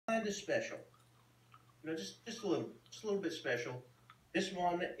kind of special. Just a little bit special. This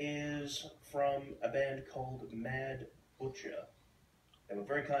one is from a band called Mad Butcher. They were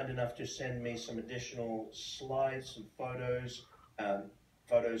very kind enough to send me some additional slides, some photos, um,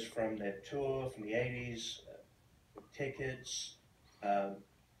 photos from their tour from the 80s, tickets, um,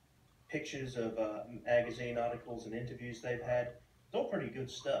 pictures of magazine articles and interviews they've had. It's all pretty good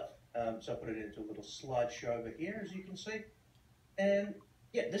stuff. So I put it into a little slideshow over here, as you can see. And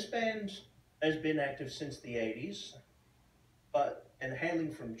yeah, this band has been active since the 80s, and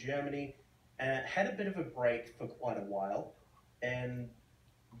hailing from Germany, had a bit of a break for quite a while, and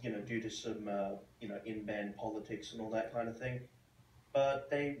due to some in-band politics and all that kind of thing. But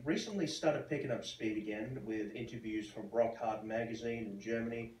they recently started picking up speed again with interviews from Rock Hard magazine in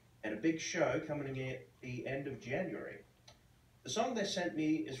Germany and a big show coming in at the end of January. The song they sent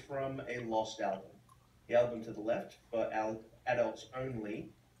me is from a lost album. The album to the left, for adults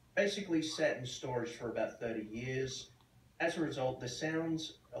only, basically sat in storage for about 30 years. As a result, the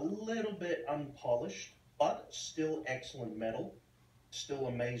sound's a little bit unpolished, but still excellent metal, still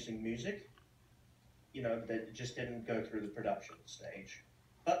amazing music, that just didn't go through the production stage.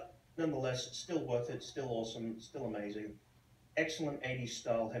 But nonetheless, still worth it, still awesome, still amazing. Excellent 80s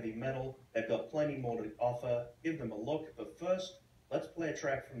style heavy metal. They've got plenty more to offer. Give them a look. But first, let's play a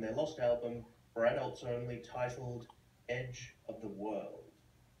track from their lost album for adults only titled Edge of the World.